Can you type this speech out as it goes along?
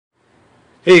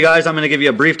Hey guys, I'm going to give you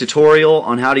a brief tutorial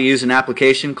on how to use an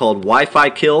application called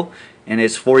WiFiKill, and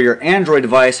it's for your Android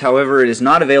device. However, it is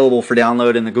not available for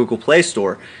download in the Google Play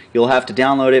Store. You'll have to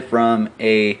download it from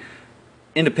a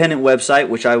independent website,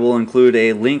 which I will include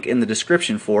a link in the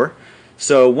description for.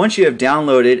 So once you have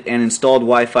downloaded and installed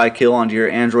WiFiKill onto your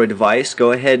Android device,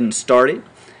 go ahead and start it,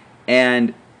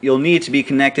 and you'll need to be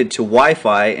connected to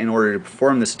Wi-Fi in order to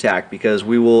perform this attack, because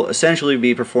we will essentially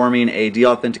be performing a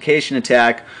deauthentication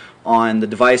attack on the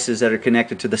devices that are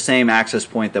connected to the same access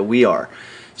point that we are.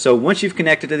 So once you've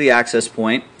connected to the access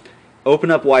point, open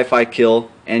up WiFiKill,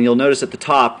 and you'll notice at the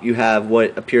top you have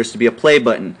what appears to be a play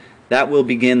button. That will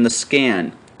begin the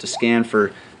scan, to scan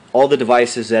for all the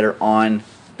devices that are on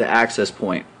the access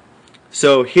point.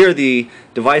 So here the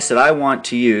device that I want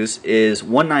to use is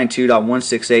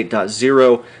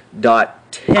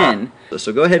 192.168.0.10.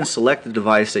 So go ahead and select the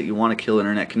device that you want to kill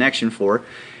internet connection for,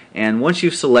 and once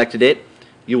you've selected it,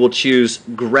 you will choose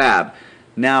grab.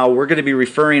 Now we're going to be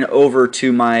referring over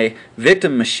to my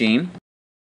victim machine,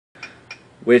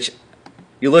 which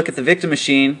you look at the victim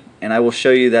machine and I will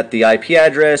show you that the IP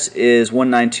address is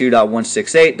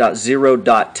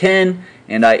 192.168.0.10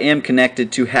 and I am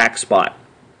connected to hotspot.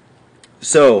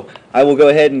 So I will go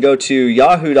ahead and go to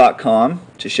yahoo.com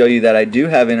to show you that I do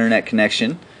have internet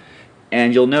connection,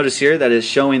 and you'll notice here that it's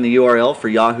showing the URL for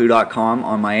yahoo.com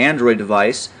on my Android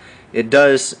device. It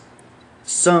does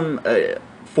some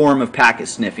form of packet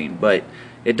sniffing, but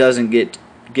it doesn't get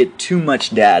too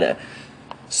much data.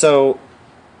 So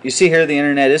you see here the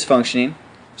internet is functioning.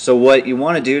 So what you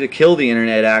want to do to kill the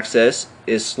internet access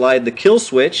is slide the kill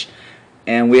switch,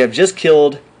 and we have just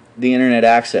killed the internet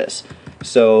access.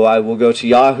 So I will go to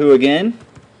Yahoo again,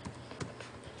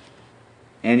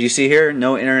 and you see here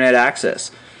no internet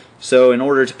access. So in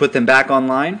order to put them back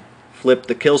online, flip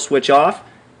the kill switch off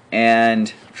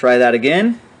and try that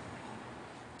again.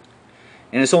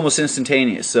 And it's almost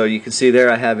instantaneous. So you can see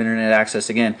there I have internet access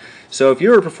again. So if you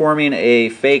were performing a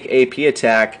fake AP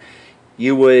attack,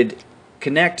 you would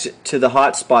connect to the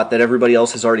hotspot that everybody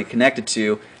else has already connected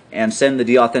to and send the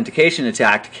deauthentication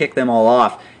attack to kick them all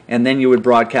off, and then you would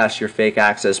broadcast your fake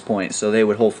access point so they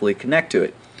would hopefully connect to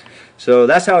it. So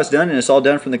that's how it's done, and it's all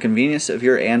done from the convenience of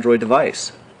your Android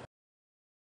device.